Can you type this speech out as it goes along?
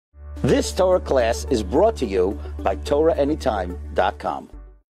This Torah class is brought to you by TorahAnytime.com.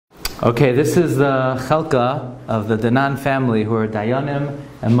 Okay, this is the chelka of the Dayan family who are Dayanim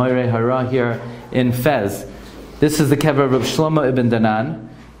and Moirei Hara here in Fez. This is the Kever of Shlomo ibn Dayan,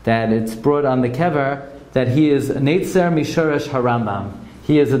 that it's brought on the Kever that he is Neitzer Mishoresh HaRambam.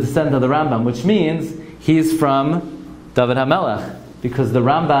 He is a descendant of the Rambam, which means he's from David HaMelech, because the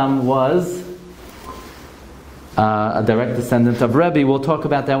Rambam was a direct descendant of Rabbi. We'll talk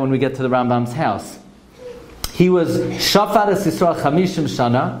about that when we get to the Rambam's house. He was Shafar es Yisrael Chamishim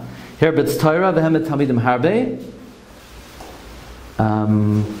Shana, here b'tz Torah v'hem Talmidim Harbe.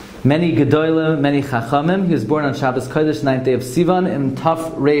 Many Gedolim, many Chachamim. He was born on Shabbos Kodesh, 9th day of Sivan, in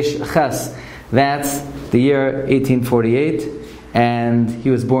Taf Reish Ches. That's the year 1848. And he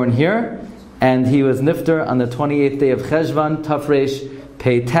was born here. And he was Nifter on the 28th day of Cheshvan, Taf Reish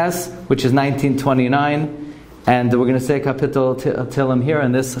Pei Tes, which is 1929. And we're going to say a kapitel Tilim here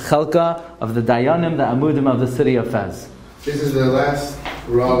in this chelka of the Dayanim, the Amudim of the city of Fez. This is the last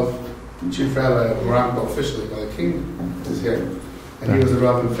Rav, Chief Rabbi of Morocco, officially by the king, is here. And he was a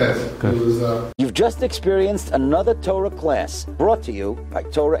Rav in Fez. You've just experienced another Torah class brought to you by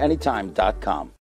TorahAnytime.com.